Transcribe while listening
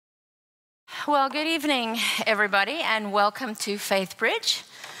Well, good evening, everybody, and welcome to Faithbridge.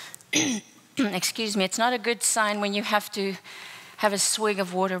 Excuse me, it's not a good sign when you have to have a swig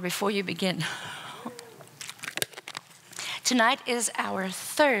of water before you begin. Tonight is our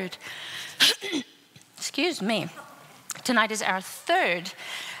third, tonight is our third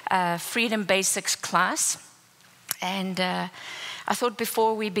Freedom Basics class. And I thought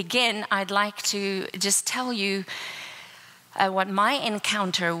before we begin, I'd like to just tell you what my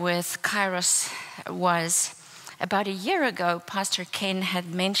encounter with Kairos was. About a year ago, Pastor Ken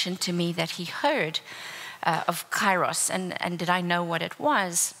had mentioned to me that he heard of Kairos, and did I know what it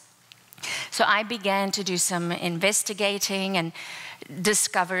was? So I began to do some investigating and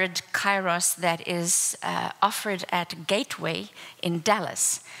discovered Kairos that is offered at Gateway in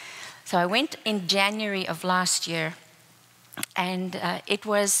Dallas. So I went in January of last year, and it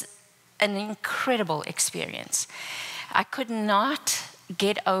was an incredible experience. I could not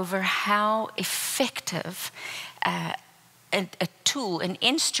get over how effective a tool, an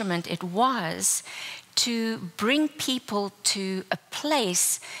instrument it was to bring people to a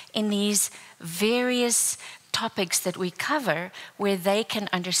place in these various topics that we cover where they can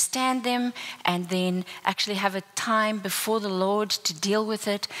understand them and then actually have a time before the Lord to deal with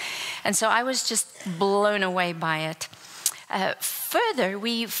it. And so I was just blown away by it. Further,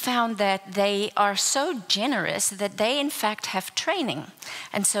 we found that they are so generous that they, in fact, have training.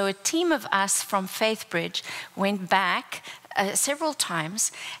 And so a team of us from Faithbridge went back several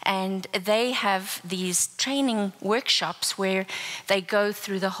times, and they have these training workshops where they go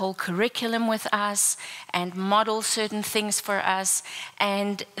through the whole curriculum with us and model certain things for us,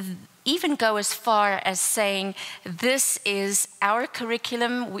 and even go as far as saying, this is our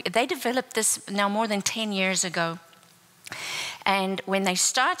curriculum. They developed this now more than 10 years ago. And when they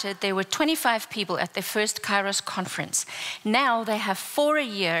started, there were 25 people at their first Kairos conference. Now they have 4 a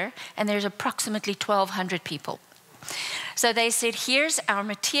year, and there's approximately 1,200 people. So they said, here's our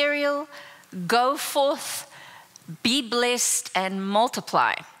material, go forth, be blessed, and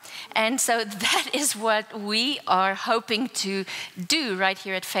multiply. And so that is what we are hoping to do right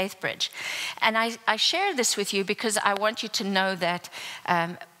here at Faithbridge. And I share this with you because I want you to know that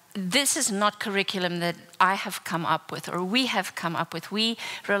this is not curriculum that I have come up with or we have come up with. We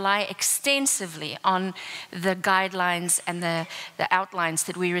rely extensively on the guidelines and the outlines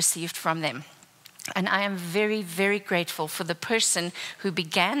that we received from them. And I am very, very grateful for the person who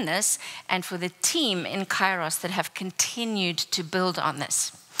began this and for the team in Kairos that have continued to build on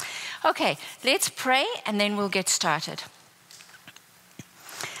this. Okay, let's pray and then we'll get started.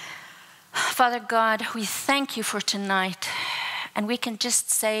 Father God, we thank you for tonight. And we can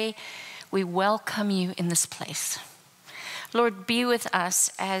just say, we welcome you in this place. Lord, be with us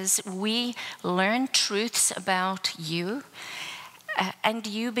as we learn truths about you, and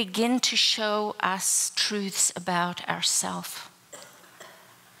you begin to show us truths about ourselves.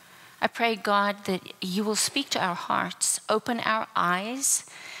 I pray, God, that you will speak to our hearts, open our eyes,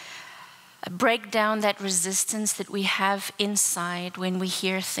 break down that resistance that we have inside when we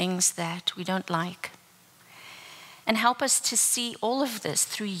hear things that we don't like. And help us to see all of this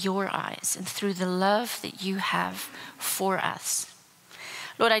through your eyes and through the love that you have for us.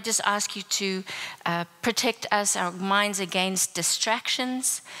 Lord, I just ask you to protect us, our minds against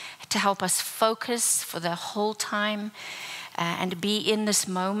distractions, to help us focus for the whole time and be in this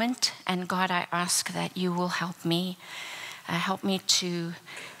moment. And God, I ask that you will help me. Help me to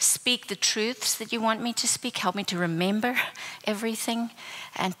speak the truths that you want me to speak. Help me to remember everything.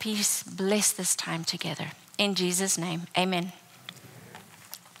 And please bless this time together. In Jesus' name, amen.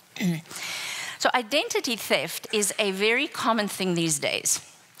 So identity theft is a very common thing these days.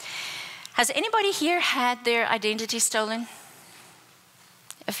 Has anybody here had their identity stolen?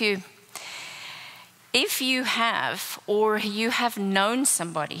 A few. If you have, or you have known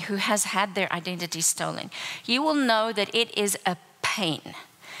somebody who has had their identity stolen, you will know that it is a pain.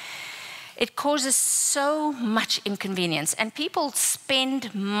 It causes so much inconvenience, and people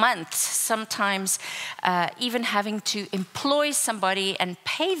spend months sometimes even having to employ somebody and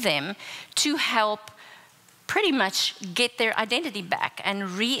pay them to help pretty much get their identity back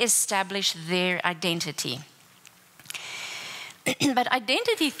and reestablish their identity. But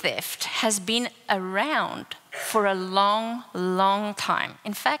identity theft has been around for a long, long time.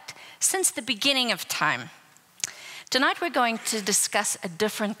 In fact, since the beginning of time. Tonight we're going to discuss a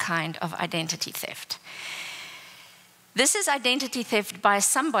different kind of identity theft. This is identity theft by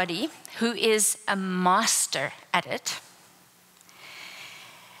somebody who is a master at it.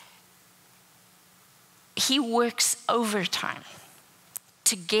 He works overtime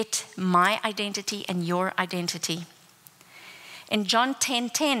to get my identity and your identity. In John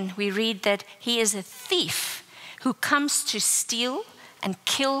 10:10, we read that he is a thief who comes to steal and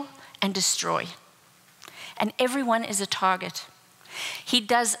kill and destroy. And everyone is a target. He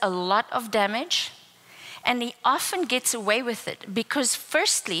does a lot of damage, and he often gets away with it because,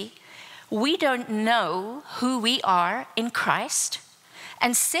 firstly, we don't know who we are in Christ.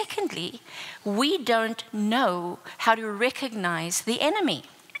 And secondly, we don't know how to recognize the enemy.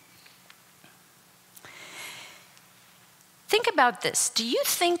 Think about this. Do you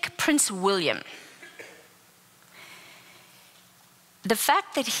think Prince William, the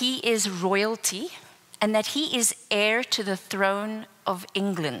fact that he is royalty and that he is heir to the throne of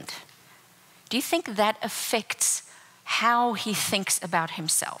England, do you think that affects how he thinks about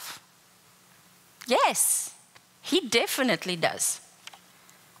himself? Yes, he definitely does.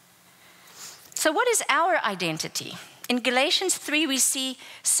 So what is our identity? In Galatians 3, we see,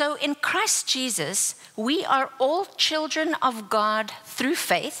 so in Christ Jesus, we are all children of God through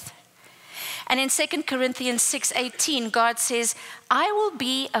faith. And in 2 Corinthians 6:18, God says, I will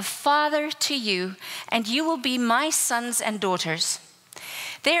be a father to you, and you will be my sons and daughters.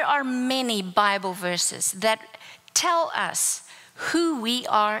 There are many Bible verses that tell us who we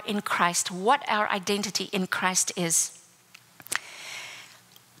are in Christ, what our identity in Christ is.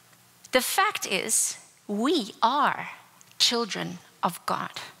 The fact is, we are children of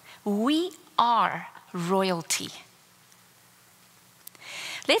God. We are royalty.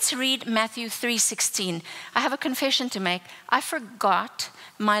 Let's read Matthew 3:16. I have a confession to make. I forgot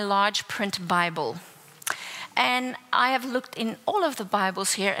my large print Bible. And I have looked in all of the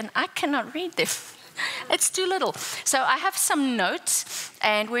Bibles here, and I cannot read them. It's too little. So I have some notes,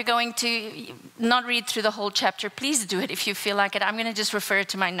 and we're going to not read through the whole chapter. Please do it if you feel like it. I'm going to just refer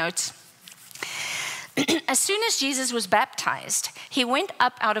to my notes. As soon as Jesus was baptized, he went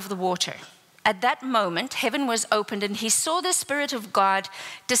up out of the water. At that moment, heaven was opened, and he saw the Spirit of God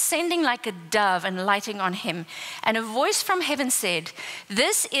descending like a dove and lighting on him. And a voice from heaven said,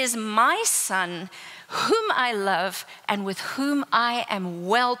 "This is my Son, whom I love, and with whom I am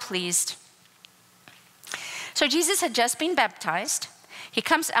well pleased." So Jesus had just been baptized. He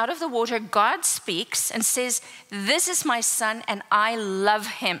comes out of the water. God speaks and says, "This is my Son, and I love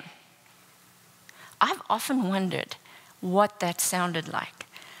him." I've often wondered what that sounded like.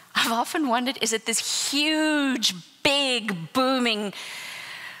 I've often wondered, is it this huge, big, booming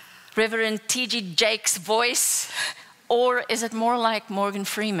Reverend T.G. Jakes' voice, or is it more like Morgan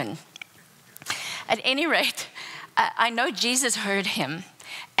Freeman? At any rate, I know Jesus heard him,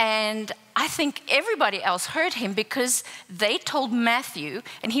 and I think everybody else heard him because they told Matthew,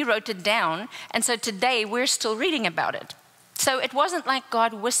 and he wrote it down, and so today we're still reading about it. So it wasn't like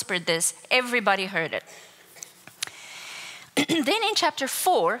God whispered this, everybody heard it. Then in chapter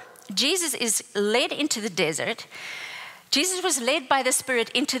 4, Jesus is led into the desert. Jesus was led by the Spirit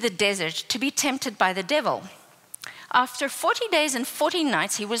into the desert to be tempted by the devil. After 40 days and 40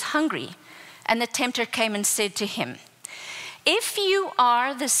 nights, he was hungry, and the tempter came and said to him, "If you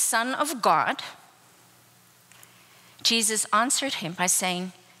are the Son of God," Jesus answered him by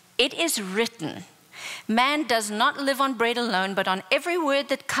saying, "It is written, man does not live on bread alone, but on every word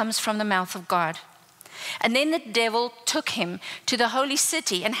that comes from the mouth of God." And then the devil took him to the holy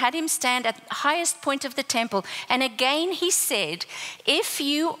city and had him stand at the highest point of the temple. And again he said, "If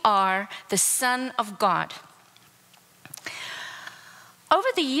you are the Son of God." Over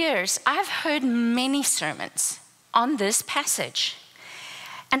the years, I've heard many sermons on this passage.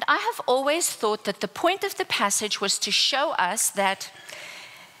 And I have always thought that the point of the passage was to show us that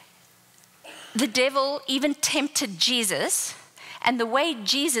the devil even tempted Jesus, and the way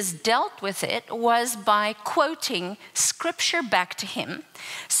Jesus dealt with it was by quoting scripture back to him.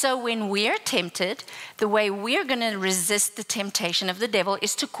 So when we're tempted, the way we're going to resist the temptation of the devil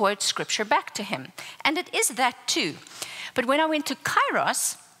is to quote scripture back to him. And it is that too. But when I went to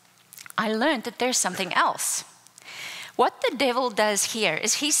Kairos, I learned that there's something else. What the devil does here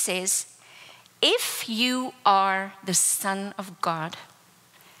is he says, "If you are the Son of God,"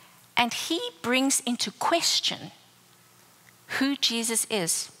 and he brings into question who Jesus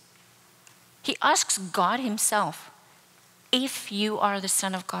is. He asks God himself, "If you are the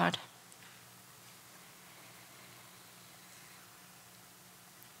Son of God."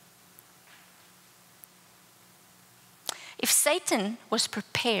 If Satan was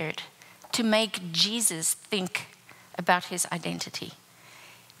prepared to make Jesus think about his identity,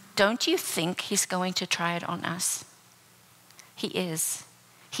 don't you think he's going to try it on us? He is.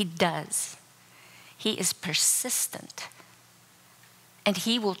 He does. He is persistent. And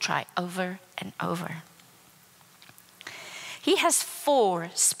he will try over and over. He has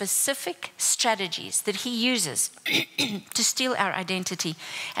 4 specific strategies that he uses to steal our identity.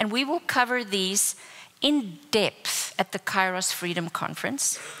 And we will cover these in depth at the Kairos Freedom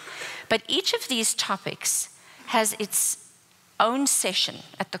Conference. But each of these topics has its own session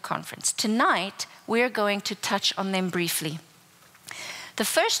at the conference. Tonight, we're going to touch on them briefly. The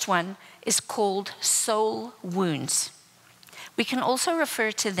first one is called soul wounds. We can also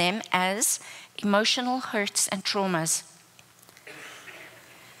refer to them as emotional hurts and traumas.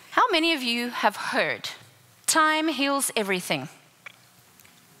 How many of you have heard, time heals everything?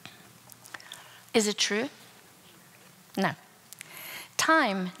 Is it true? No.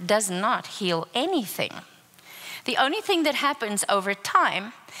 Time does not heal anything. The only thing that happens over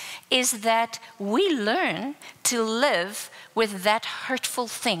time is that we learn to live with that hurtful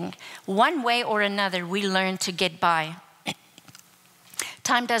thing. One way or another, we learn to get by.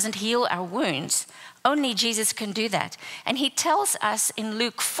 Time doesn't heal our wounds. Only Jesus can do that. And he tells us in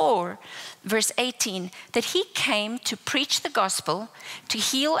Luke 4, verse 18, that he came to preach the gospel, to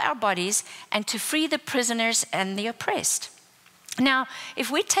heal our bodies, and to free the prisoners and the oppressed. Now,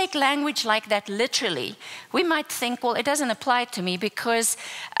 if we take language like that literally, we might think, well, it doesn't apply to me because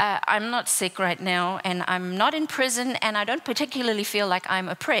I'm not sick right now, and I'm not in prison, and I don't particularly feel like I'm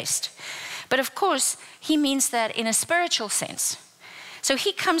oppressed. But of course, he means that in a spiritual sense. So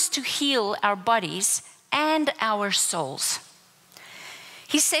he comes to heal our bodies and our souls.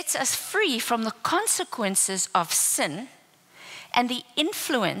 He sets us free from the consequences of sin and the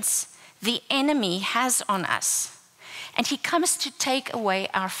influence the enemy has on us. And he comes to take away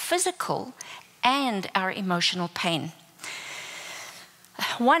our physical and our emotional pain.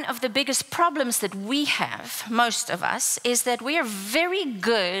 One of the biggest problems that we have, most of us, is that we are very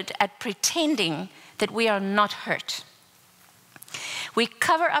good at pretending that we are not hurt. We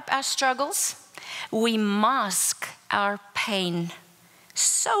cover up our struggles. We mask our pain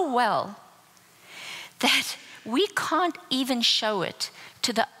so well that we can't even show it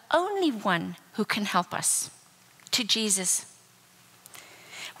to the only one who can help us, to Jesus.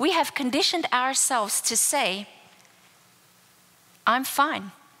 We have conditioned ourselves to say, I'm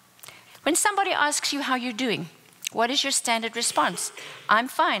fine. When somebody asks you how you're doing, what is your standard response? I'm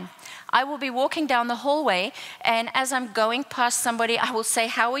fine. I will be walking down the hallway, and as I'm going past somebody, I will say,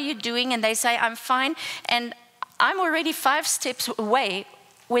 how are you doing? And they say, I'm fine. And I'm already 5 steps away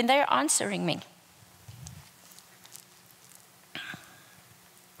when they're answering me.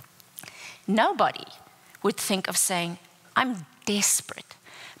 Nobody would think of saying, I'm desperate.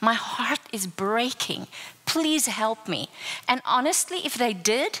 My heart is breaking. Please help me. And honestly, if they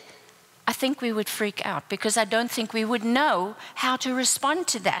did, I think we would freak out because I don't think we would know how to respond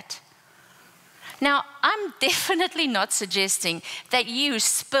to that. Now, I'm definitely not suggesting that you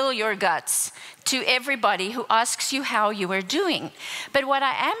spill your guts to everybody who asks you how you are doing. But what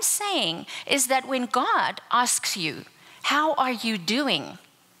I am saying is that when God asks you, how are you doing?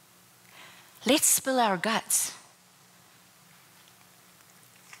 Let's spill our guts.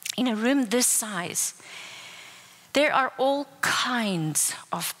 In a room this size, there are all kinds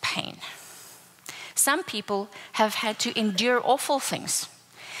of pain. Some people have had to endure awful things.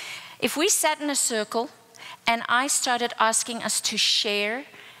 If we sat in a circle and I started asking us to share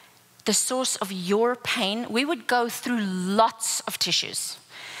the source of your pain, we would go through lots of tissues.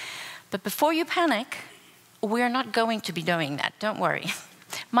 But before you panic, we're not going to be doing that, don't worry.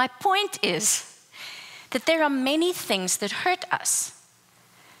 My point is that there are many things that hurt us,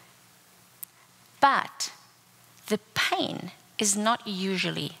 but the pain is not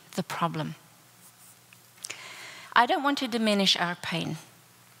usually the problem. I don't want to diminish our pain.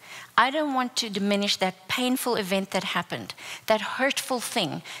 I don't want to diminish that painful event that happened, that hurtful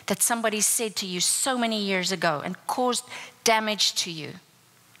thing that somebody said to you so many years ago and caused damage to you.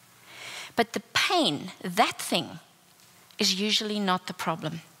 But the pain, that thing, is usually not the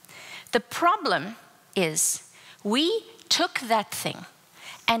problem. The problem is we took that thing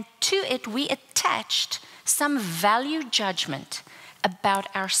and to it we attached some value judgment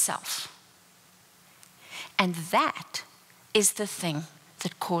about ourselves. And that is the thing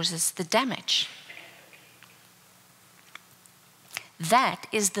that causes the damage. That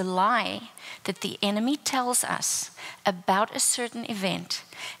is the lie that the enemy tells us about a certain event.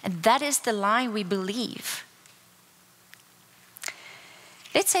 And that is the lie we believe.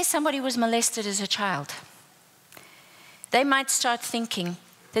 Let's say somebody was molested as a child. They might start thinking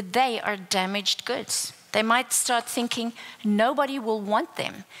that they are damaged goods. They might start thinking nobody will want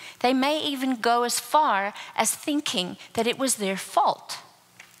them. They may even go as far as thinking that it was their fault.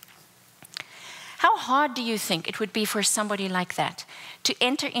 How hard do you think it would be for somebody like that to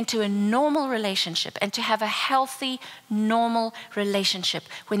enter into a normal relationship and to have a healthy, normal relationship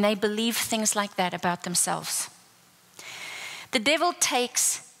when they believe things like that about themselves. The devil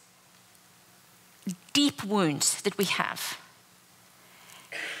takes deep wounds that we have,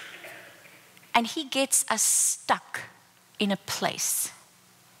 and he gets us stuck in a place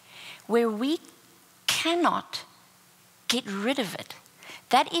where we cannot get rid of it.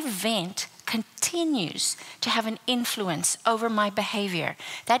 That event continues to have an influence over my behavior.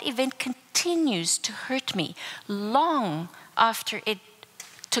 That event continues to hurt me long after it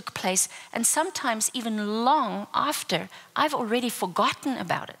took place, and sometimes even long after I've already forgotten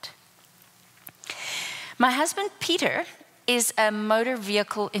about it. My husband, Peter, is a motor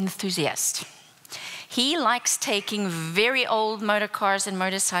vehicle enthusiast. He likes taking very old motor cars and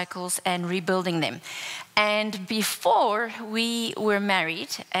motorcycles and rebuilding them. And before we were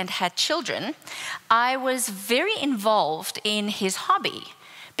married and had children, I was very involved in his hobby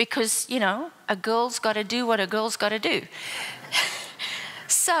because, you know, a girl's got to do what a girl's got to do.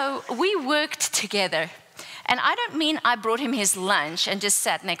 So we worked together. And I don't mean I brought him his lunch and just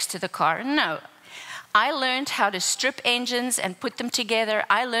sat next to the car. No. I learned how to strip engines and put them together.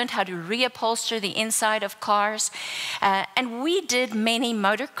 I learned how to reupholster the inside of cars. And we did many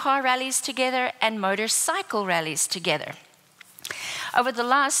motor car rallies together and motorcycle rallies together. Over the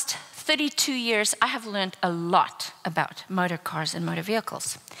last 32 years, I have learned a lot about motor cars and motor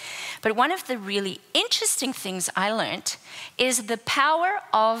vehicles. But one of the really interesting things I learned is the power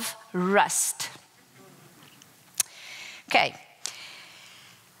of rust. Okay.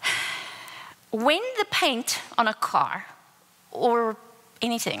 When the paint on a car or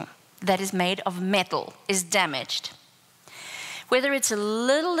anything that is made of metal is damaged, whether it's a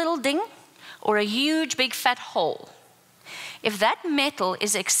little ding or a huge big fat hole, if that metal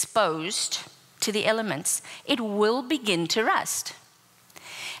is exposed to the elements, it will begin to rust.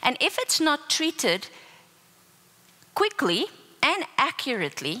 And if it's not treated quickly and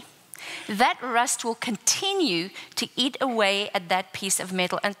accurately, that rust will continue to eat away at that piece of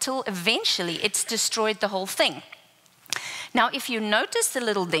metal until eventually it's destroyed the whole thing. Now, if you notice the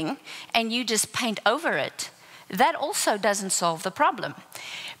little ding and you just paint over it, that also doesn't solve the problem,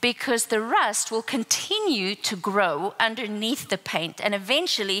 because the rust will continue to grow underneath the paint, and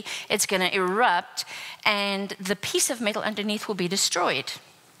eventually it's going to erupt and the piece of metal underneath will be destroyed.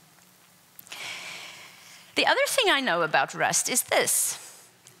 The other thing I know about rust is this.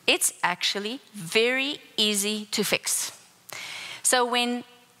 It's actually very easy to fix. So when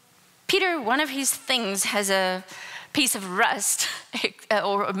Peter, one of his things, has a piece of rust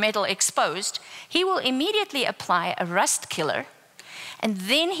or metal exposed, he will immediately apply a rust killer, and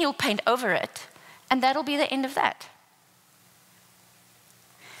then he'll paint over it, and that'll be the end of that.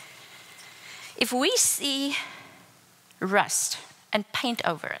 If we see rust and paint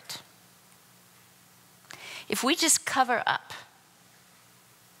over it, if we just cover up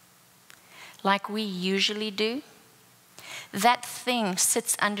like we usually do, that thing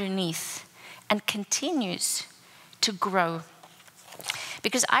sits underneath and continues to grow.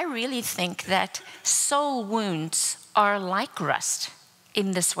 Because I really think that soul wounds are like rust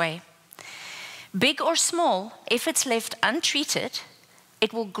in this way. Big or small, if it's left untreated,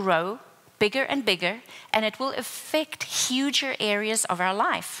 it will grow bigger and bigger, and it will affect huger areas of our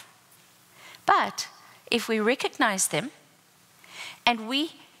life. But if we recognize them and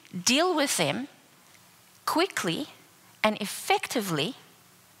we deal with them quickly and effectively,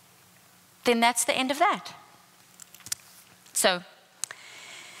 then that's the end of that. So,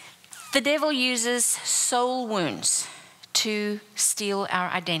 the devil uses soul wounds to steal our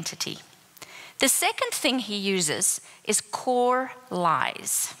identity. The second thing he uses is core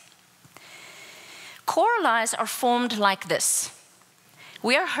lies. Core lies are formed like this.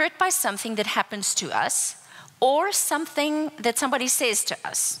 We are hurt by something that happens to us, or something that somebody says to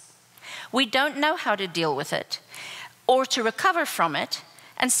us. We don't know how to deal with it or to recover from it,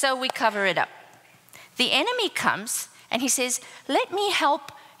 and so we cover it up. The enemy comes and he says, let me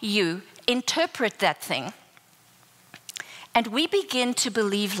help you interpret that thing. And we begin to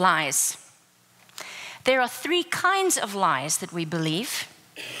believe lies. There are three kinds of lies that we believe.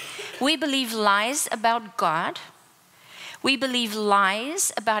 We believe lies about God. We believe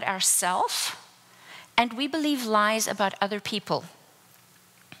lies about ourselves. And we believe lies about other people.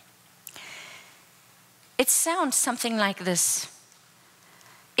 It sounds something like this.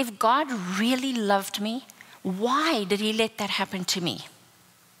 If God really loved me, why did he let that happen to me?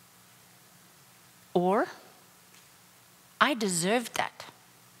 Or, I deserved that.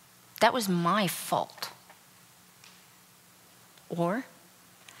 That was my fault. Or,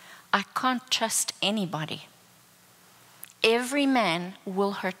 I can't trust anybody. Every man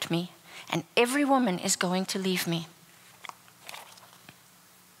will hurt me, and every woman is going to leave me.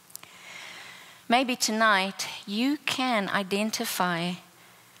 Maybe tonight you can identify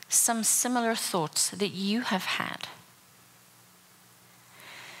some similar thoughts that you have had.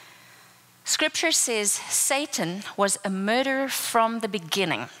 Scripture says Satan was a murderer from the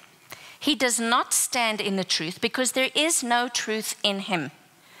beginning. He does not stand in the truth because there is no truth in him.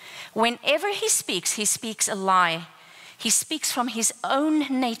 Whenever he speaks a lie. He speaks from his own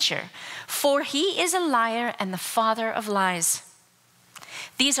nature, for he is a liar and the father of lies.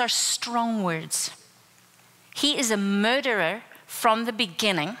 These are strong words. He is a murderer from the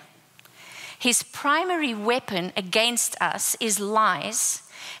beginning. His primary weapon against us is lies,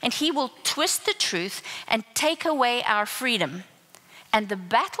 and he will twist the truth and take away our freedom. And the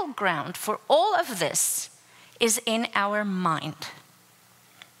battleground for all of this is in our mind.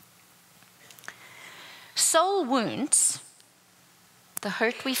 Soul wounds, the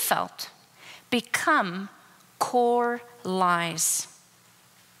hurt we felt, become core lies.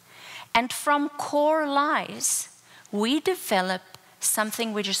 And from core lies, we develop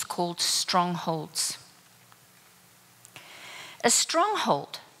something which is called strongholds. A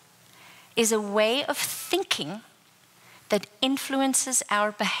stronghold is a way of thinking that influences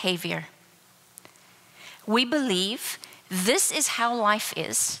our behavior. We believe this is how life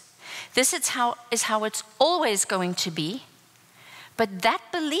is. This is how it's always going to be. But that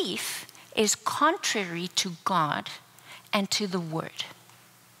belief is contrary to God and to the Word.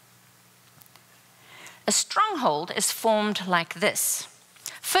 A stronghold is formed like this.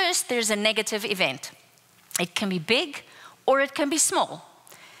 First, there's a negative event. It can be big or it can be small.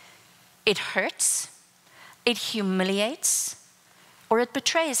 It hurts, it humiliates, or it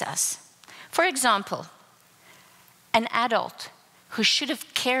betrays us. For example, an adult who should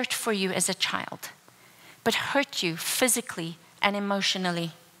have cared for you as a child, but hurt you physically and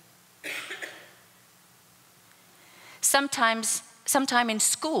emotionally. Sometime in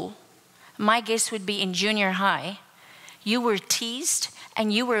school, my guess would be in junior high, you were teased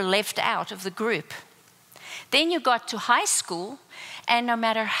and you were left out of the group. Then you got to high school, and no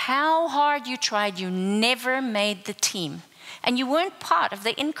matter how hard you tried, you never made the team, and you weren't part of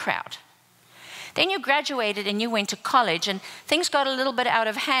the in crowd. Then you graduated and you went to college, and things got a little bit out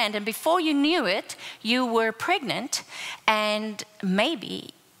of hand, and before you knew it, you were pregnant and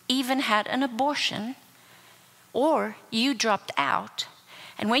maybe even had an abortion, or you dropped out.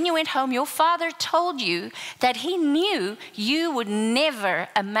 And when you went home, your father told you that he knew you would never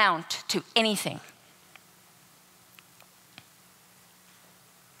amount to anything.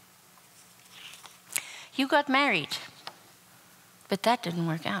 You got married, but that didn't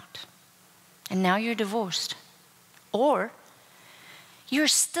work out. And now you're divorced. Or you're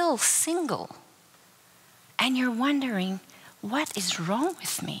still single and you're wondering, what is wrong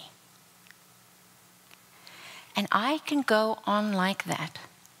with me? And I can go on like that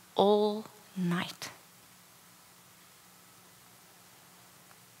all night.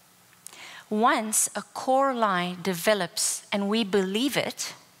 Once a core lie develops and we believe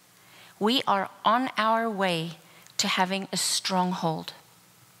it, we are on our way to having a stronghold.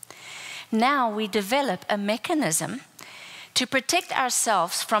 Now we develop a mechanism to protect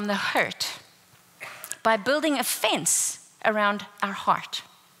ourselves from the hurt by building a fence around our heart.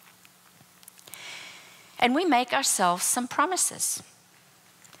 And we make ourselves some promises.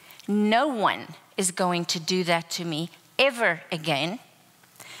 No one is going to do that to me ever again.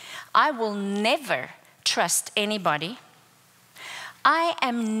 I will never trust anybody. I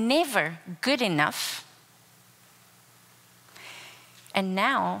am never good enough. And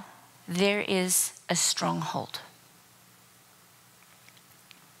now there is a stronghold.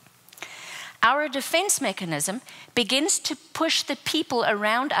 Our defense mechanism begins to push the people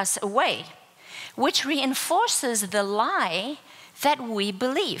around us away, which reinforces the lie that we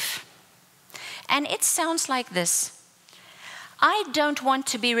believe. And it sounds like this: I don't want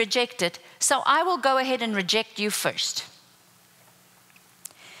to be rejected, so I will go ahead and reject you first.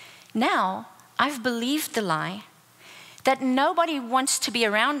 Now, I've believed the lie that nobody wants to be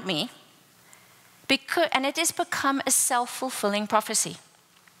around me, and it has become a self-fulfilling prophecy.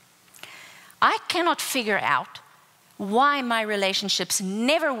 I cannot figure out why my relationships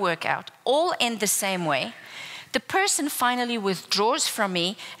never work out, all end the same way. The person finally withdraws from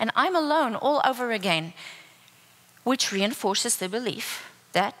me, and I'm alone all over again, which reinforces the belief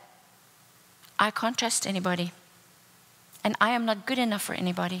that I can't trust anybody, and I am not good enough for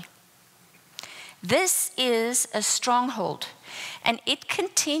anybody. This is a stronghold, and it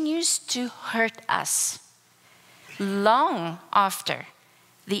continues to hurt us long after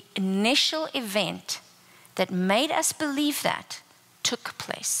the initial event that made us believe that took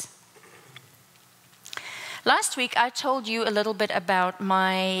place. Last week, I told you a little bit about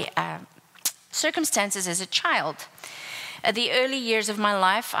my circumstances as a child. The early years of my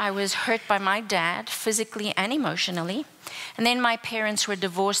life, I was hurt by my dad, physically and emotionally. And then my parents were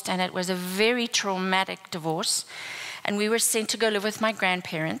divorced, and it was a very traumatic divorce. And we were sent to go live with my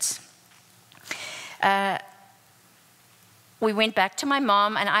grandparents. We went back to my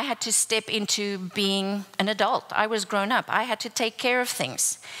mom, and I had to step into being an adult. I was grown up. I had to take care of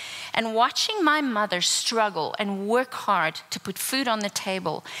things. And watching my mother struggle and work hard to put food on the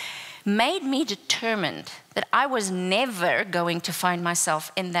table made me determined that I was never going to find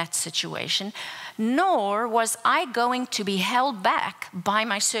myself in that situation, nor was I going to be held back by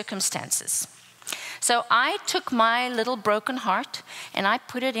my circumstances. So I took my little broken heart and I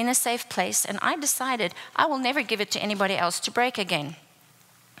put it in a safe place, and I decided I will never give it to anybody else to break again.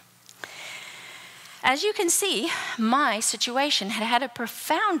 As you can see, my situation had had a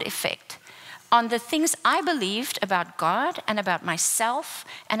profound effect on the things I believed about God and about myself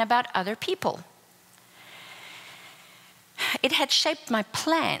and about other people. It had shaped my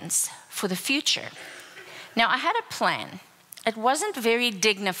plans for the future. Now, I had a plan. It wasn't very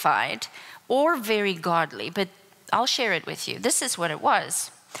dignified or very godly, but I'll share it with you. This is what it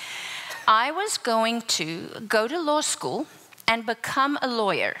was. I was going to go to law school and become a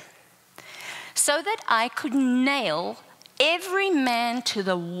lawyer so that I could nail every man to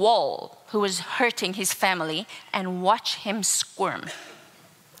the wall who was hurting his family and watch him squirm.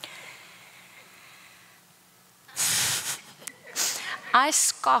 I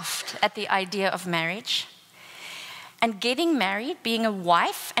scoffed at the idea of marriage, and getting married, being a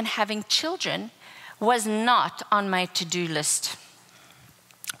wife, and having children was not on my to-do list.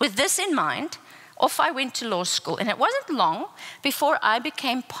 With this in mind, off I went to law school, and it wasn't long before I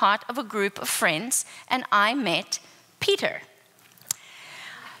became part of a group of friends, and I met Peter.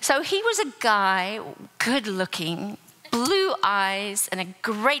 So he was a guy, good looking, blue eyes, and a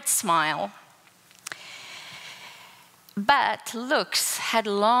great smile. But looks had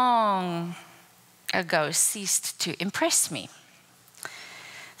long ago ceased to impress me.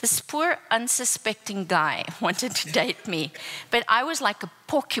 This poor, unsuspecting guy wanted to date me, but I was like a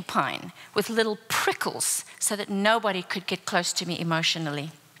porcupine with little prickles so that nobody could get close to me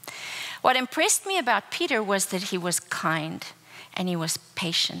emotionally. What impressed me about Peter was that he was kind, and he was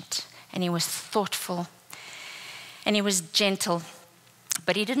patient, and he was thoughtful, and he was gentle,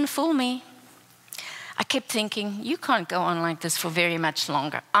 but he didn't fool me. I kept thinking, you can't go on like this for very much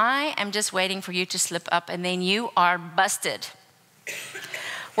longer. I am just waiting for you to slip up, and then you are busted.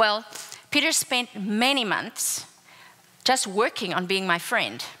 Well, Peter spent many months just working on being my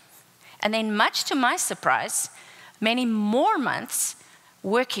friend. And then, much to my surprise, many more months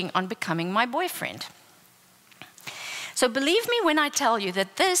working on becoming my boyfriend. So believe me when I tell you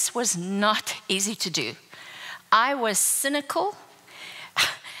that this was not easy to do. I was cynical,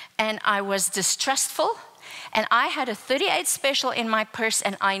 and I was distrustful, and I had a 38 special in my purse,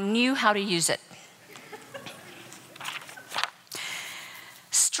 and I knew how to use it.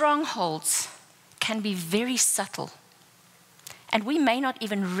 Strongholds can be very subtle, and we may not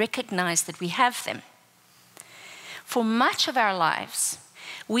even recognize that we have them. For much of our lives,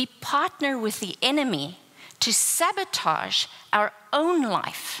 we partner with the enemy to sabotage our own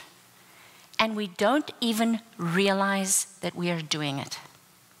life, and we don't even realize that we are doing it.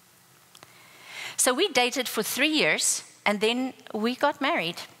 So we dated for 3 years, and then we got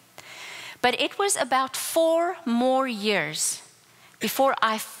married. But it was about 4 more years before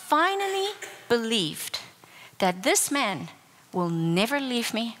I finally believed that this man will never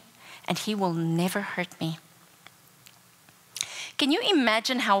leave me, and he will never hurt me. Can you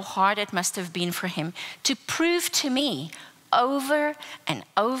imagine how hard it must have been for him to prove to me over and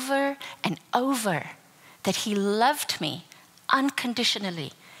over and over that he loved me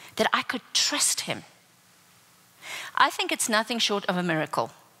unconditionally, that I could trust him? I think it's nothing short of a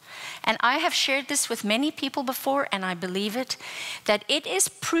miracle. And I have shared this with many people before, and I believe it, that it is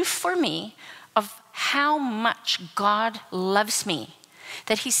proof for me of how much God loves me,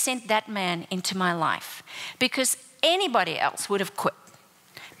 that he sent that man into my life. Because anybody else would have quit,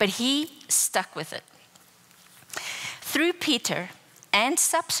 but he stuck with it. Through Peter, and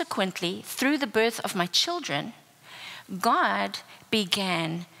subsequently through the birth of my children, God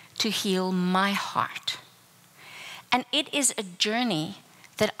began to heal my heart. And it is a journey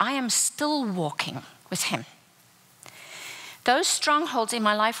that I am still walking with him. Those strongholds in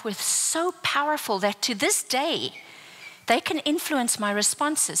my life were so powerful that to this day, they can influence my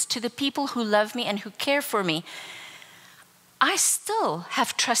responses to the people who love me and who care for me. I still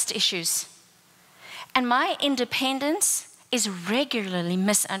have trust issues. And my independence is regularly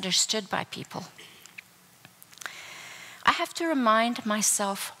misunderstood by people. I have to remind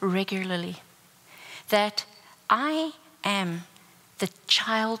myself regularly that I am the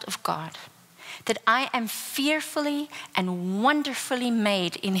child of God, that I am fearfully and wonderfully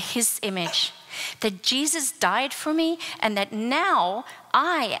made in His image, that Jesus died for me, and that now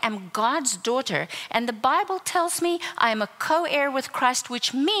I am God's daughter. And the Bible tells me I am a co-heir with Christ,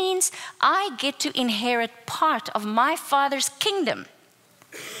 which means I get to inherit part of my Father's kingdom.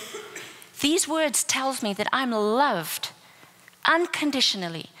 These words tells me that I'm loved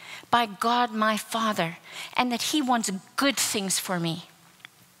unconditionally by God my Father, and that He wants good things for me.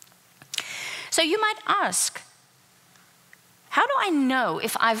 So you might ask, how do I know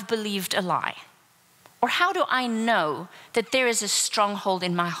if I've believed a lie? Or how do I know that there is a stronghold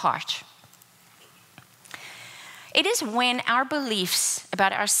in my heart? It is when our beliefs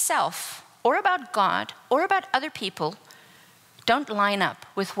about ourselves, or about God, or about other people don't line up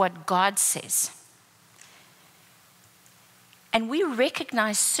with what God says. And we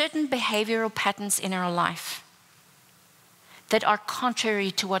recognize certain behavioral patterns in our life that are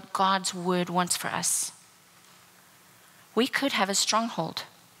contrary to what God's word wants for us. We could have a stronghold.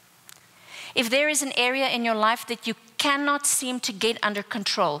 If there is an area in your life that you cannot seem to get under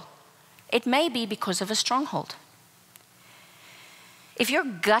control, it may be because of a stronghold. If your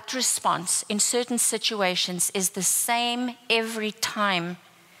gut response in certain situations is the same every time,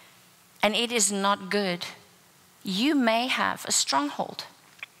 and it is not good, you may have a stronghold.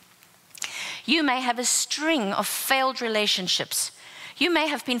 You may have a string of failed relationships. You may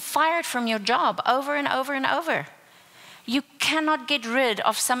have been fired from your job over and over and over. You cannot get rid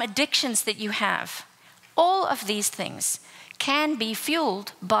of some addictions that you have. All of these things can be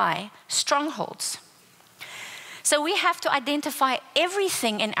fueled by strongholds. So we have to identify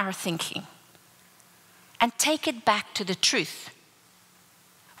everything in our thinking and take it back to the truth.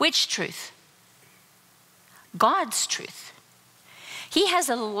 Which truth? God's truth. He has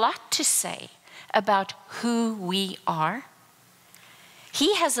a lot to say about who we are.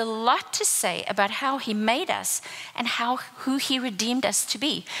 He has a lot to say about how He made us and who He redeemed us to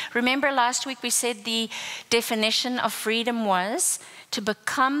be. Remember last week we said the definition of freedom was to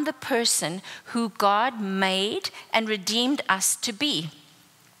become the person who God made and redeemed us to be.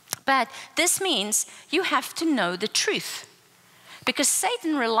 But this means you have to know the truth, because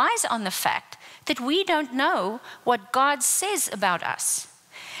Satan relies on the fact that we don't know what God says about us.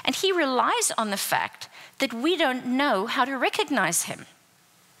 And he relies on the fact that we don't know how to recognize Him.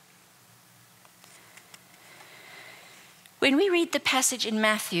 When we read the passage in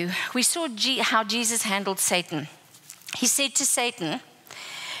Matthew, we saw how Jesus handled Satan. He said to Satan,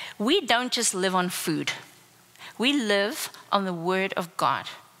 we don't just live on food. We live on the Word of God.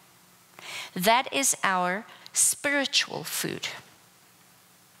 That is our spiritual food.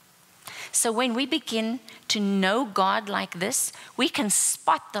 So when we begin to know God like this, we can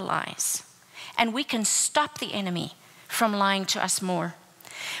spot the lies, and we can stop the enemy from lying to us more.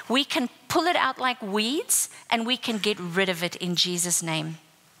 We can pull it out like weeds, and we can get rid of it in Jesus' name.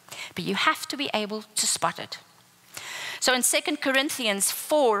 But you have to be able to spot it. So in 2 Corinthians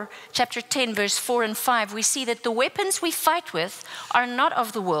 4, chapter 10, verse 4 and 5, we see that the weapons we fight with are not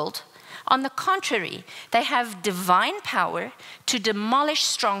of the world. On the contrary, they have divine power to demolish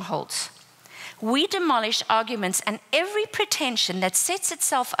strongholds. We demolish arguments and every pretension that sets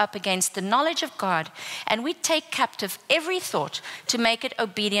itself up against the knowledge of God, and we take captive every thought to make it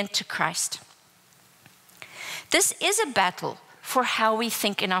obedient to Christ. This is a battle for how we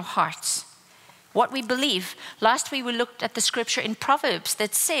think in our hearts, what we believe. Last week we looked at the scripture in Proverbs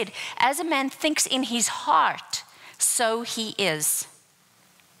that said, as a man thinks in his heart, so he is.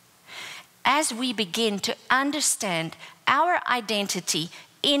 As we begin to understand our identity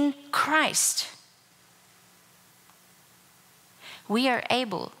in Christ, we are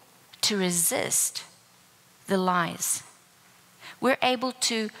able to resist the lies. We're able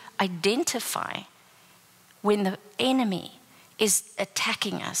to identify when the enemy is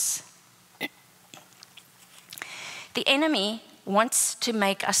attacking us. The enemy wants to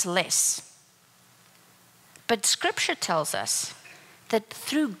make us less. But Scripture tells us that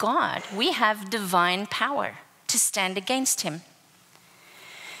through God, we have divine power to stand against him.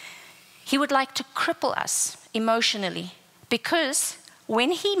 He would like to cripple us emotionally, because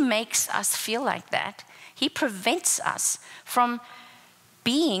when he makes us feel like that, he prevents us from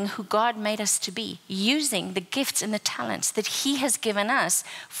being who God made us to be, using the gifts and the talents that he has given us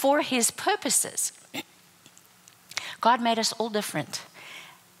for his purposes. God made us all different.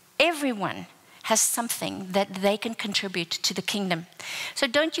 Everyone has something that they can contribute to the kingdom. So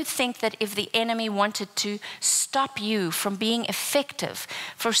don't you think that if the enemy wanted to stop you from being effective,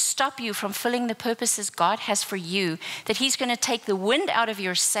 stop you from fulfilling the purposes God has for you, that he's going to take the wind out of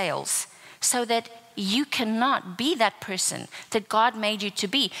your sails so that you cannot be that person that God made you to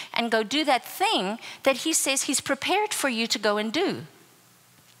be and go do that thing that he says he's prepared for you to go and do?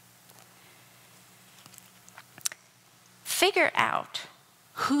 Figure out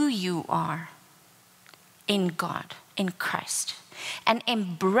who you are in God, in Christ, and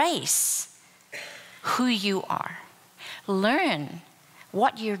embrace who you are. Learn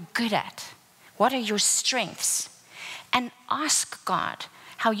what you're good at, what are your strengths, and ask God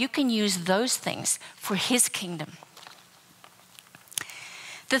how you can use those things for his kingdom.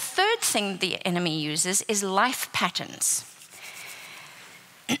 The third thing the enemy uses is life patterns.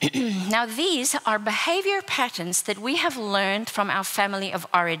 Now, these are behavior patterns that we have learned from our family of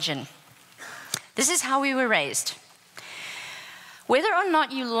origin. This is how we were raised. Whether or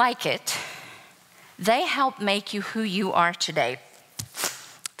not you like it, they help make you who you are today.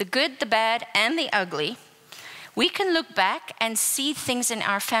 The good, the bad, and the ugly. We can look back and see things in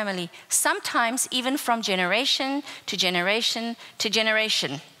our family, sometimes even from generation to generation to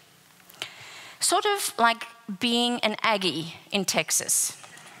generation. Sort of like being an Aggie in Texas.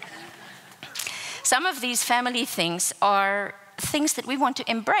 Some of these family things are things that we want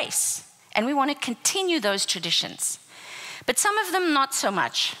to embrace, and we want to continue those traditions. But some of them not so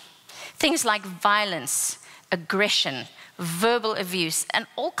much. Things like violence, aggression, verbal abuse, and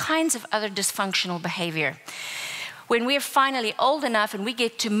all kinds of other dysfunctional behavior. When we're finally old enough and we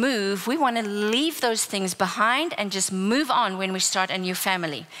get to move, we want to leave those things behind and just move on when we start a new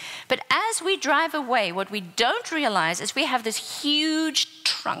family. But as we drive away, what we don't realize is we have this huge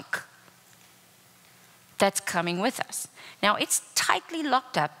trunk that's coming with us. Now, it's tightly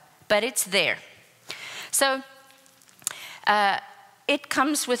locked up, but it's there. So it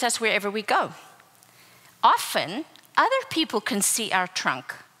comes with us wherever we go. Often, other people can see our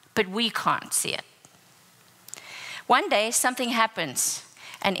trunk, but we can't see it. One day, something happens,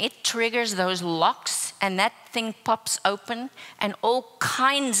 and it triggers those locks, and that thing pops open, and all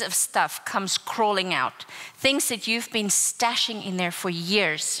kinds of stuff comes crawling out. Things that you've been stashing in there for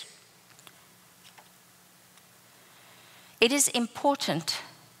years. It is important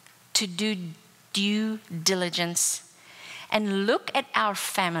to do due diligence and look at our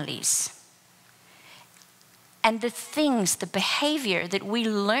families and the things, the behavior that we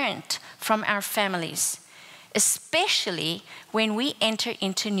learned from our families, especially when we enter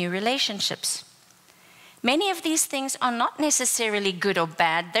into new relationships. Many of these things are not necessarily good or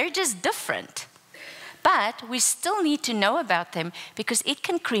bad, they're just different. But we still need to know about them because it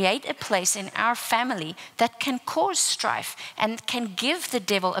can create a place in our family that can cause strife and can give the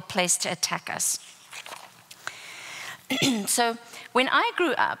devil a place to attack us. So when I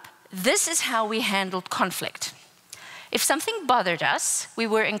grew up, this is how we handled conflict. If something bothered us, we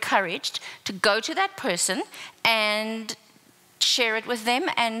were encouraged to go to that person and share it with them,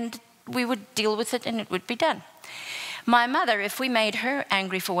 and we would deal with it and it would be done. My mother, if we made her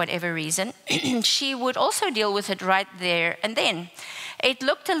angry for whatever reason, she would also deal with it right there and then. It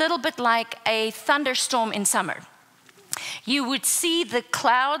looked a little bit like a thunderstorm in summer. You would see the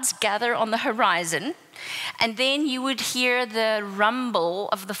clouds gather on the horizon, and then you would hear the rumble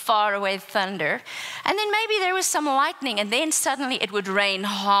of the faraway thunder, and then maybe there was some lightning, and then suddenly it would rain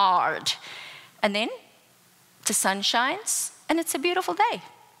hard. And then the sun shines, and it's a beautiful day,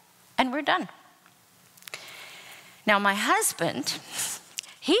 and we're done. Now, my husband,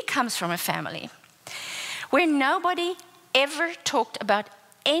 he comes from a family where nobody ever talked about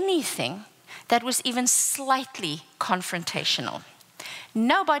anything that was even slightly confrontational.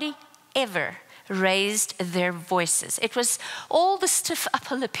 Nobody ever raised their voices. It was all the stiff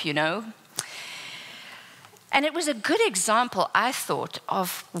upper lip, you know. And it was a good example, I thought,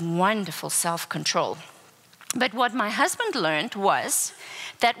 of wonderful self-control. But what my husband learned was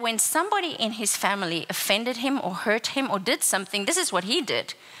that when somebody in his family offended him or hurt him or did something, this is what he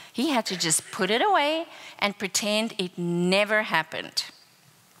did. He had to just put it away and pretend it never happened.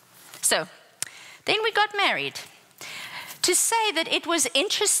 So then we got married. To say that it was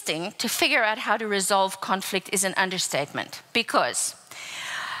interesting to figure out how to resolve conflict is an understatement, because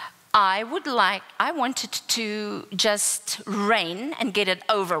I wanted to just reign and get it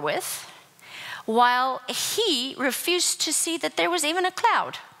over with, while he refused to see that there was even a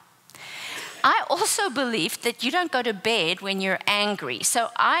cloud. I also believed that you don't go to bed when you're angry, so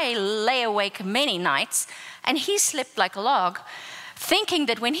I lay awake many nights, and he slept like a log, thinking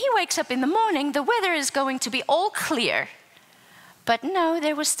that when he wakes up in the morning, the weather is going to be all clear. But no,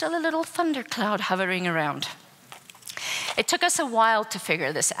 there was still a little thundercloud hovering around. It took us a while to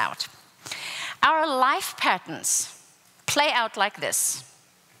figure this out. Our life patterns play out like this.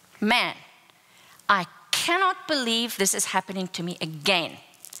 Man, I cannot believe this is happening to me again.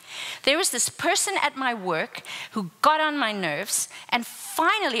 There was this person at my work who got on my nerves, and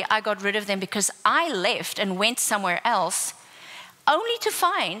finally I got rid of them because I left and went somewhere else, only to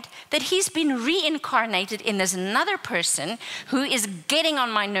find that he's been reincarnated in this another person who is getting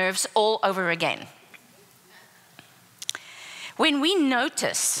on my nerves all over again. When we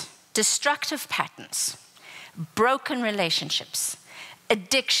notice destructive patterns, broken relationships,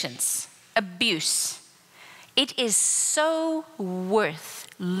 addictions, abuse, it is so worth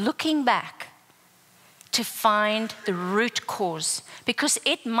looking back to find the root cause, because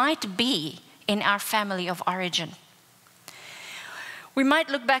it might be in our family of origin. We might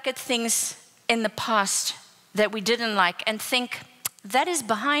look back at things in the past that we didn't like and think, that is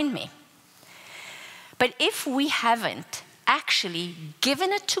behind me. But if we haven't actually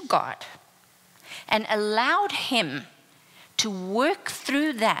given it to God and allowed Him to work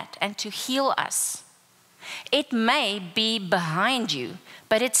through that and to heal us, it may be behind you,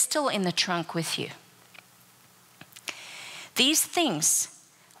 but it's still in the trunk with you. These things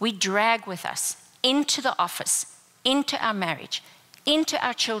we drag with us into the office, into our marriage, into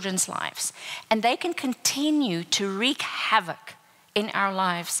our children's lives, and they can continue to wreak havoc in our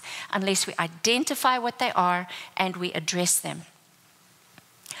lives unless we identify what they are and we address them.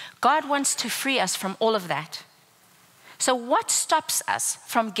 God wants to free us from all of that. So what stops us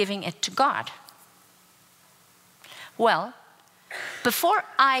from giving it to God? Well, before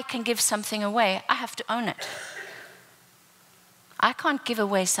I can give something away, I have to own it. I can't give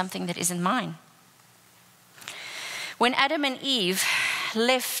away something that isn't mine. When Adam and Eve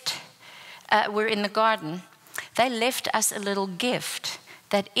were in the garden, they left us a little gift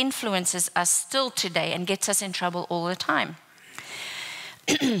that influences us still today and gets us in trouble all the time.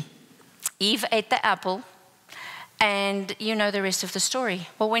 Eve ate the apple, and you know the rest of the story.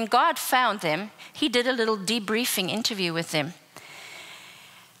 Well, when God found them, He did a little debriefing interview with them.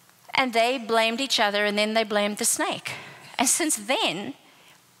 And they blamed each other, and then they blamed the snake. And since then,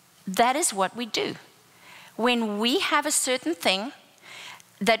 that is what we do. When we have a certain thing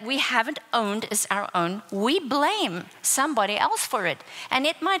that we haven't owned as our own, we blame somebody else for it. And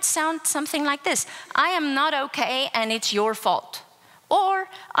it might sound something like this: I am not okay and it's your fault. Or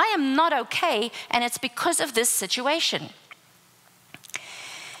I am not okay and it's because of this situation.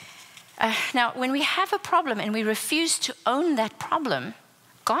 Now, when we have a problem and we refuse to own that problem,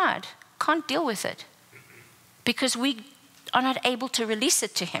 God can't deal with it because we are not able to release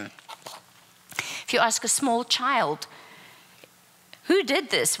it to Him. If you ask a small child, who did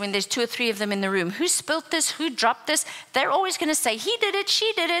this, when there's 2 or 3 of them in the room? Who spilt this? Who dropped this? They're always going to say, he did it,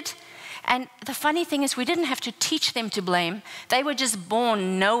 she did it. And the funny thing is, we didn't have to teach them to blame. They were just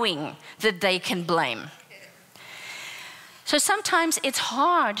born knowing that they can blame. So sometimes it's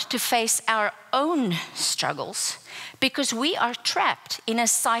hard to face our own struggles because we are trapped in a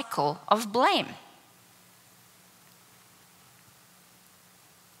cycle of blame.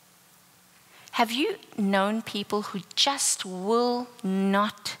 Have you known people who just will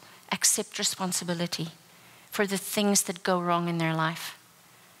not accept responsibility for the things that go wrong in their life?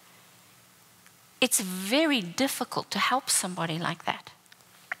 It's very difficult to help somebody like that.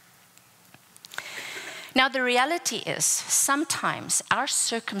 Now, the reality is, sometimes our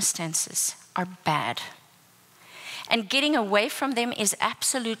circumstances are bad, and getting away from them is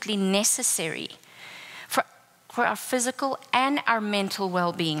absolutely necessary for our physical and our mental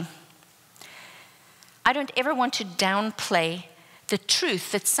well-being. I don't ever want to downplay the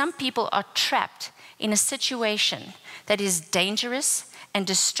truth that some people are trapped in a situation that is dangerous and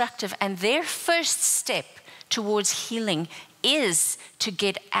destructive, and their first step towards healing is to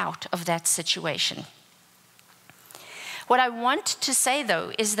get out of that situation. What I want to say,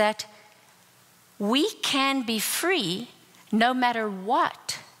 though, is that we can be free no matter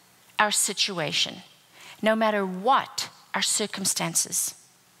what our situation, no matter what our circumstances.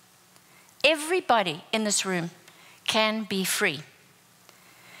 Everybody in this room can be free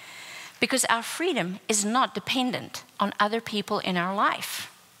because our freedom is not dependent on other people in our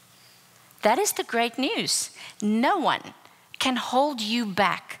life. That is the great news. No one can hold you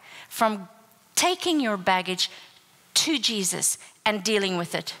back from taking your baggage to Jesus and dealing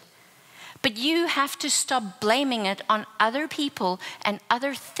with it. But you have to stop blaming it on other people and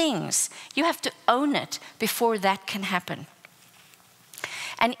other things. You have to own it before that can happen.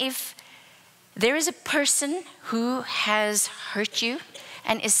 And if there is a person who has hurt you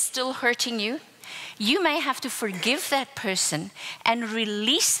and is still hurting you, you may have to forgive that person and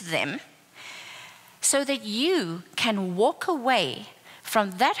release them so that you can walk away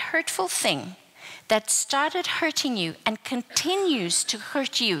from that hurtful thing that started hurting you and continues to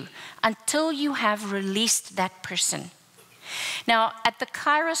hurt you until you have released that person. Now, at the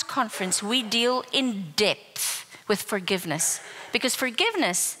Kairos conference, we deal in depth with forgiveness because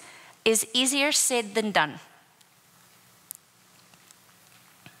forgiveness is easier said than done.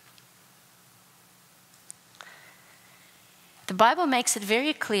 The Bible makes it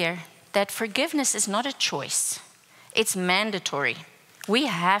very clear that forgiveness is not a choice. It's mandatory. We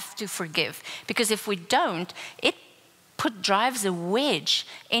have to forgive because if we don't, it drives a wedge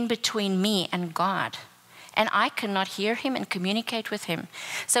in between me and God. And I cannot hear him and communicate with him.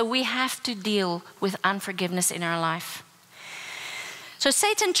 So we have to deal with unforgiveness in our life. So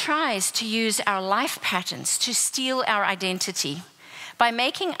Satan tries to use our life patterns to steal our identity by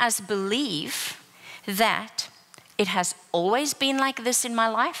making us believe that it has always been like this in my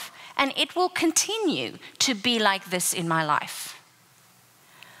life and it will continue to be like this in my life.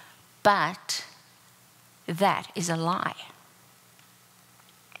 But that is a lie.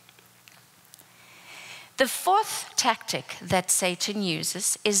 The fourth tactic that Satan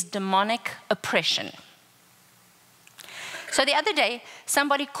uses is demonic oppression. So the other day,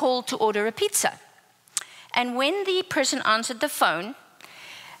 somebody called to order a pizza. And when the person answered the phone,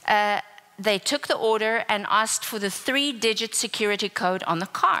 they took the order and asked for the 3-digit security code on the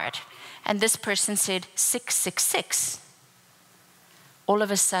card. And this person said 666. All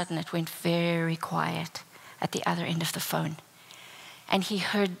of a sudden, it went very quiet at the other end of the phone. And he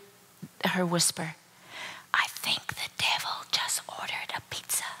heard her whisper, "I think the devil just ordered a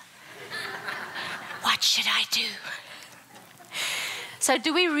pizza. What should I do?" So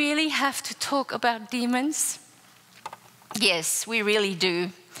do we really have to talk about demons? Yes, we really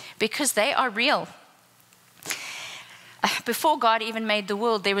do, because they are real. Before God even made the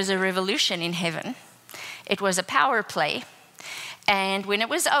world, there was a revolution in heaven. It was a power play. And when it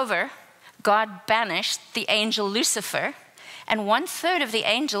was over, God banished the angel Lucifer, and 1/3 of the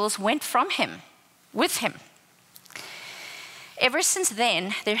angels went from him, with him. Ever since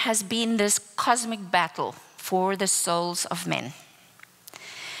then, there has been this cosmic battle for the souls of men.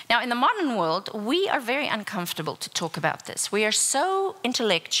 Now, in the modern world, we are very uncomfortable to talk about this. We are so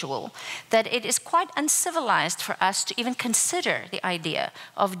intellectual that it is quite uncivilized for us to even consider the idea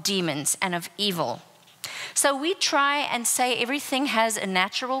of demons and of evil. So we try and say everything has a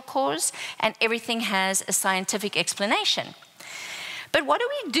natural cause and everything has a scientific explanation. But what do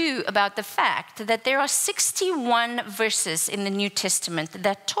we do about the fact that there are 61 verses in the New Testament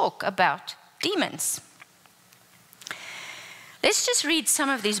that talk about demons? Let's just read some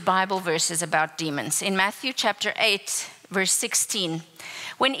of these Bible verses about demons. In Matthew chapter 8, verse 16,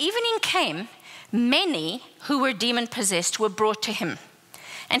 when evening came, many who were demon-possessed were brought to him,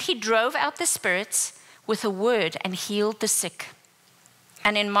 and he drove out the spirits with a word and healed the sick.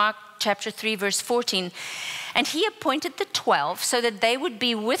 And in Mark chapter 3, verse 14, and he appointed the 12 so that they would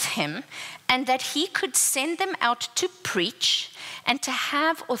be with him and that he could send them out to preach and to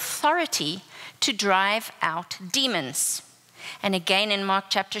have authority to drive out demons. And again in Mark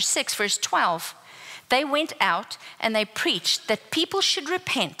chapter 6, verse 12, they went out and they preached that people should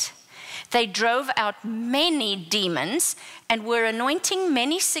repent. They drove out many demons and were anointing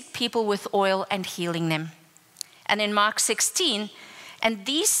many sick people with oil and healing them. And in Mark 16, and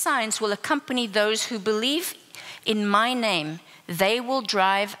these signs will accompany those who believe in my name. They will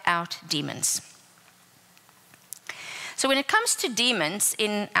drive out demons. So when it comes to demons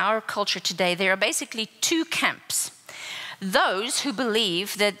in our culture today, there are basically two camps. Those who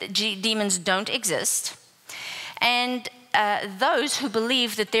believe that demons don't exist, and those who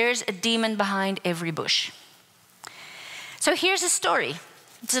believe that there's a demon behind every bush. So here's a story.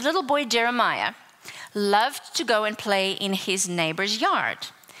 It's a little boy, Jeremiah, loved to go and play in his neighbor's yard.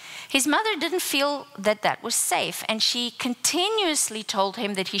 His mother didn't feel that that was safe, and she continuously told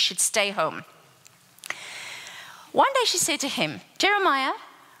him that he should stay home. One day she said to him, "Jeremiah,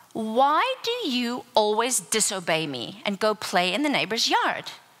 why do you always disobey me and go play in the neighbor's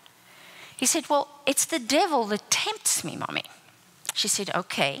yard?" He said, "Well, it's the devil that tempts me, Mommy." She said,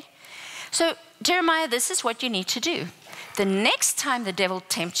 "Okay. So, Jeremiah, this is what you need to do. The next time the devil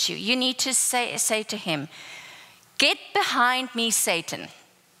tempts you, you need to say to him, 'Get behind me, Satan,'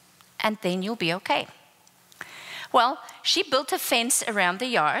 and then you'll be okay." Well, she built a fence around the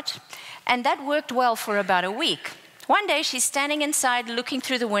yard, and that worked well for about a week. One day she's standing inside looking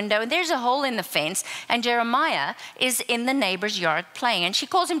through the window, and there's a hole in the fence, and Jeremiah is in the neighbor's yard playing. And she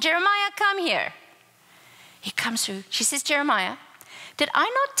calls him, "Jeremiah, come here." He comes through. She says, "Jeremiah, Did I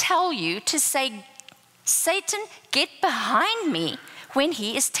not tell you to say, Satan, get behind me when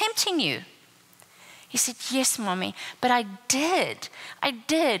he is tempting you? He said, yes, Mommy, but I did.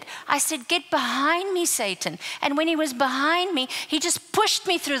 I said, get behind me, Satan. And when he was behind me, he just pushed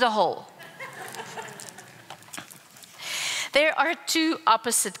me through the hole. There are two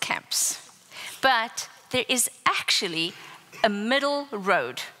opposite camps, but there is actually a middle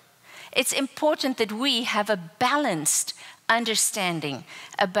road. It's important that we have a balanced understanding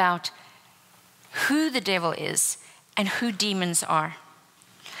about who the devil is and who demons are.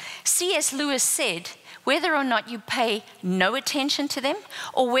 C.S. Lewis said, whether or not you pay no attention to them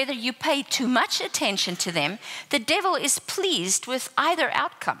or whether you pay too much attention to them, the devil is pleased with either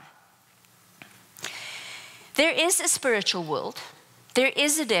outcome. There is a spiritual world. There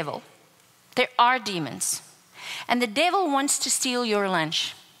is a devil. There are demons. And the devil wants to steal your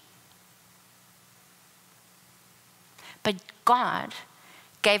lunch. But God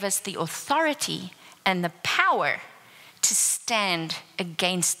gave us the authority and the power to stand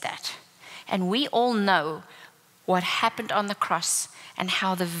against that. And we all know what happened on the cross and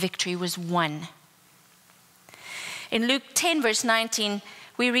how the victory was won. In Luke 10, verse 19,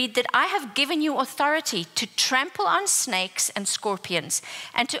 we read that I have given you authority to trample on snakes and scorpions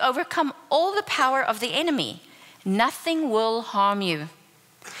and to overcome all the power of the enemy. Nothing will harm you.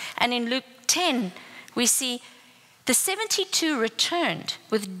 And in Luke 10, we see the 72 returned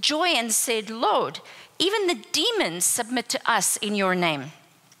with joy and said, Lord, even the demons submit to us in your name.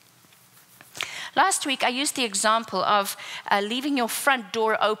 Last week, I used the example of leaving your front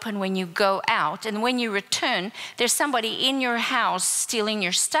door open when you go out, and when you return, there's somebody in your house stealing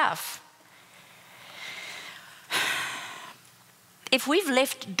your stuff. If we've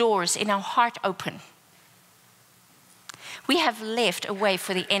left doors in our heart open, we have left a way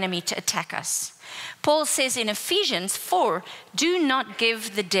for the enemy to attack us. Paul says in Ephesians 4, do not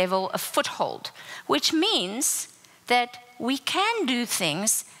give the devil a foothold, which means that we can do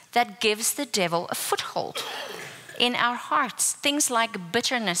things that gives the devil a foothold in our hearts. Things like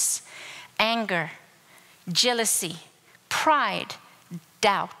bitterness, anger, jealousy, pride,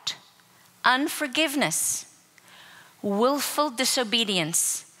 doubt, unforgiveness, willful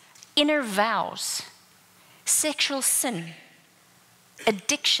disobedience, inner vows, sexual sin,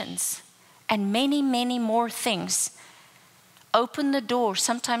 addictions, and many, many more things. Open the door,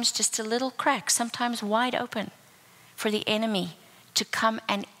 sometimes just a little crack, sometimes wide open, for the enemy to come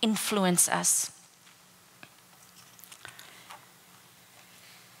and influence us.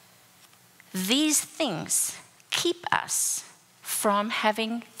 These things keep us from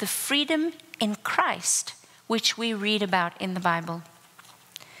having the freedom in Christ, which we read about in the Bible.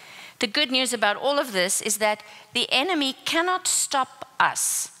 The good news about all of this is that the enemy cannot stop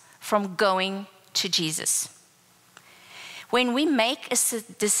us from going to Jesus. When we make a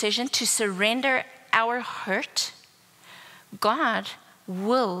decision to surrender our hurt, God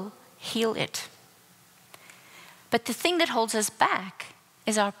will heal it. But the thing that holds us back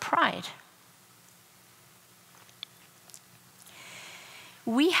is our pride.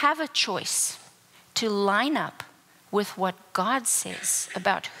 We have a choice to line up with what God says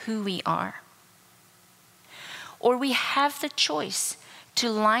about who we are. Or we have the choice to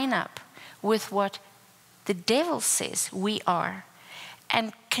line up with what the devil says we are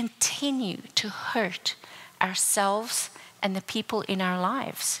and continue to hurt ourselves and the people in our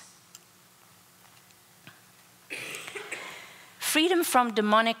lives. Freedom from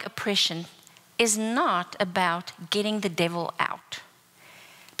demonic oppression is not about getting the devil out,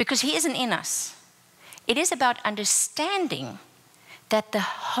 because he isn't in us. It is about understanding that the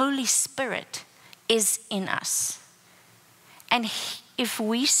Holy Spirit is in us. And if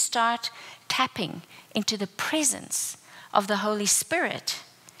we start tapping into the presence of the Holy Spirit,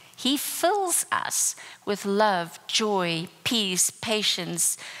 he fills us with love, joy, peace,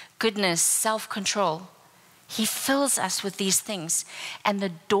 patience, goodness, self-control. He fills us with these things, and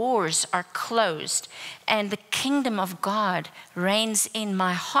the doors are closed, and the kingdom of God reigns in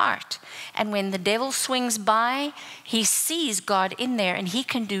my heart. And when the devil swings by, he sees God in there, and he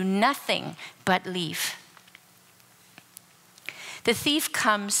can do nothing but leave. The thief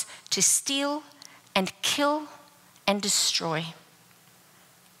comes to steal and kill and destroy.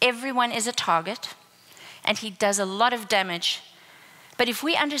 Everyone is a target, and he does a lot of damage. But if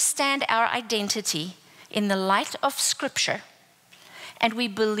we understand our identity in the light of Scripture, and we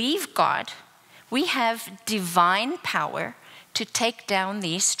believe God, we have divine power to take down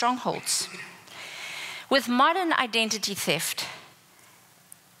these strongholds. With modern identity theft,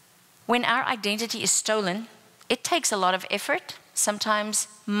 when our identity is stolen, it takes a lot of effort, sometimes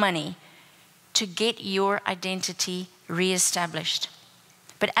money, to get your identity reestablished.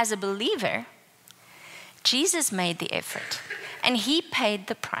 But as a believer, Jesus made the effort, and he paid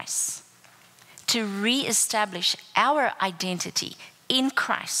the price to reestablish our identity in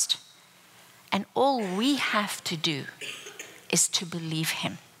Christ. And all we have to do is to believe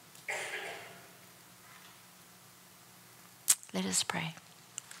him. Let us pray.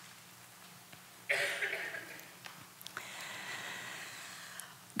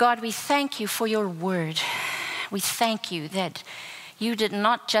 God, we thank you for your word. We thank you that you did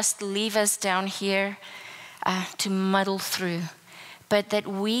not just leave us down here to muddle through, but that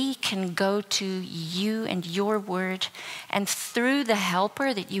we can go to you and your word, and through the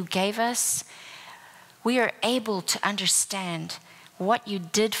helper that you gave us, we are able to understand what you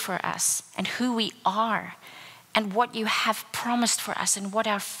did for us and who we are and what you have promised for us and what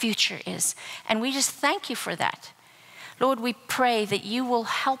our future is. And we just thank you for that. Lord, we pray that you will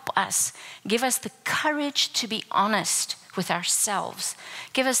help us, give us the courage to be honest with ourselves.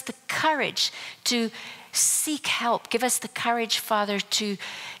 Give us the courage to seek help. Give us the courage, Father, to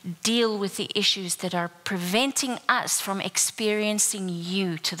deal with the issues that are preventing us from experiencing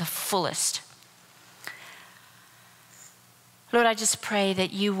you to the fullest. Lord, I just pray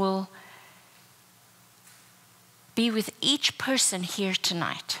that you will be with each person here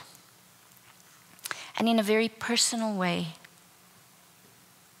tonight, and in a very personal way,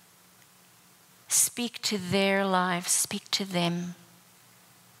 speak to their lives, speak to them.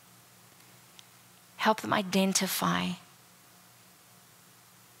 Help them identify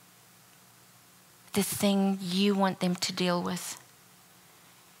the thing you want them to deal with.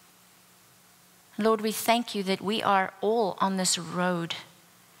 Lord, we thank you that we are all on this road,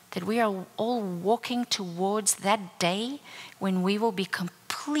 that we are all walking towards that day when we will be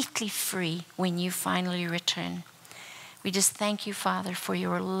completely free when you finally return. We just thank you, Father, for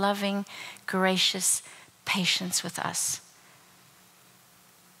your loving, gracious patience with us.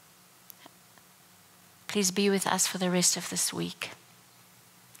 Please be with us for the rest of this week.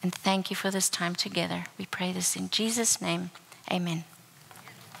 And thank you for this time together. We pray this in Jesus' name. Amen.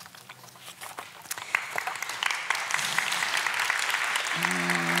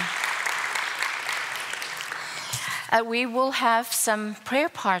 We will have some prayer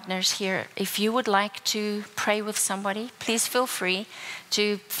partners here. If you would like to pray with somebody, please feel free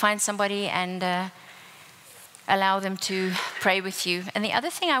to find somebody and allow them to pray with you. And the other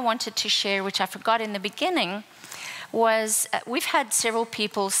thing I wanted to share, which I forgot in the beginning, was we've had several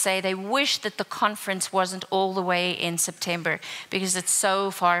people say they wish that the conference wasn't all the way in September because it's so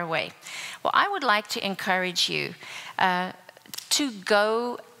far away. Well, I would like to encourage you to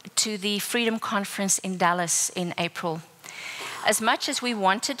go to the Freedom Conference in Dallas in April. As much as we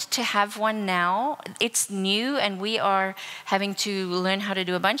wanted to have one now, it's new and we are having to learn how to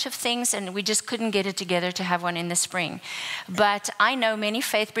do a bunch of things, and we just couldn't get it together to have one in the spring. But I know many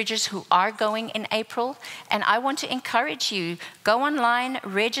Faithbridgers who are going in April, and I want to encourage you, go online,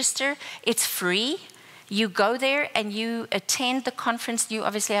 register, it's free. You go there and you attend the conference. You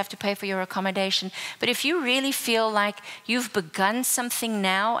obviously have to pay for your accommodation. But if you really feel like you've begun something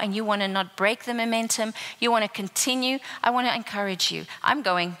now and you want to not break the momentum, you want to continue, I want to encourage you. I'm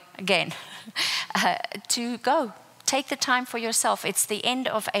going again to go. Take the time for yourself. It's the end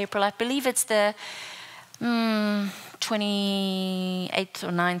of April. I believe it's the 28th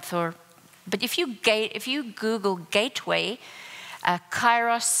or 9th. But if you Google Gateway,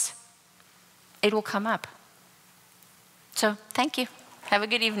 Kairos, it will come up. So thank you. Have a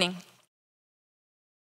good evening.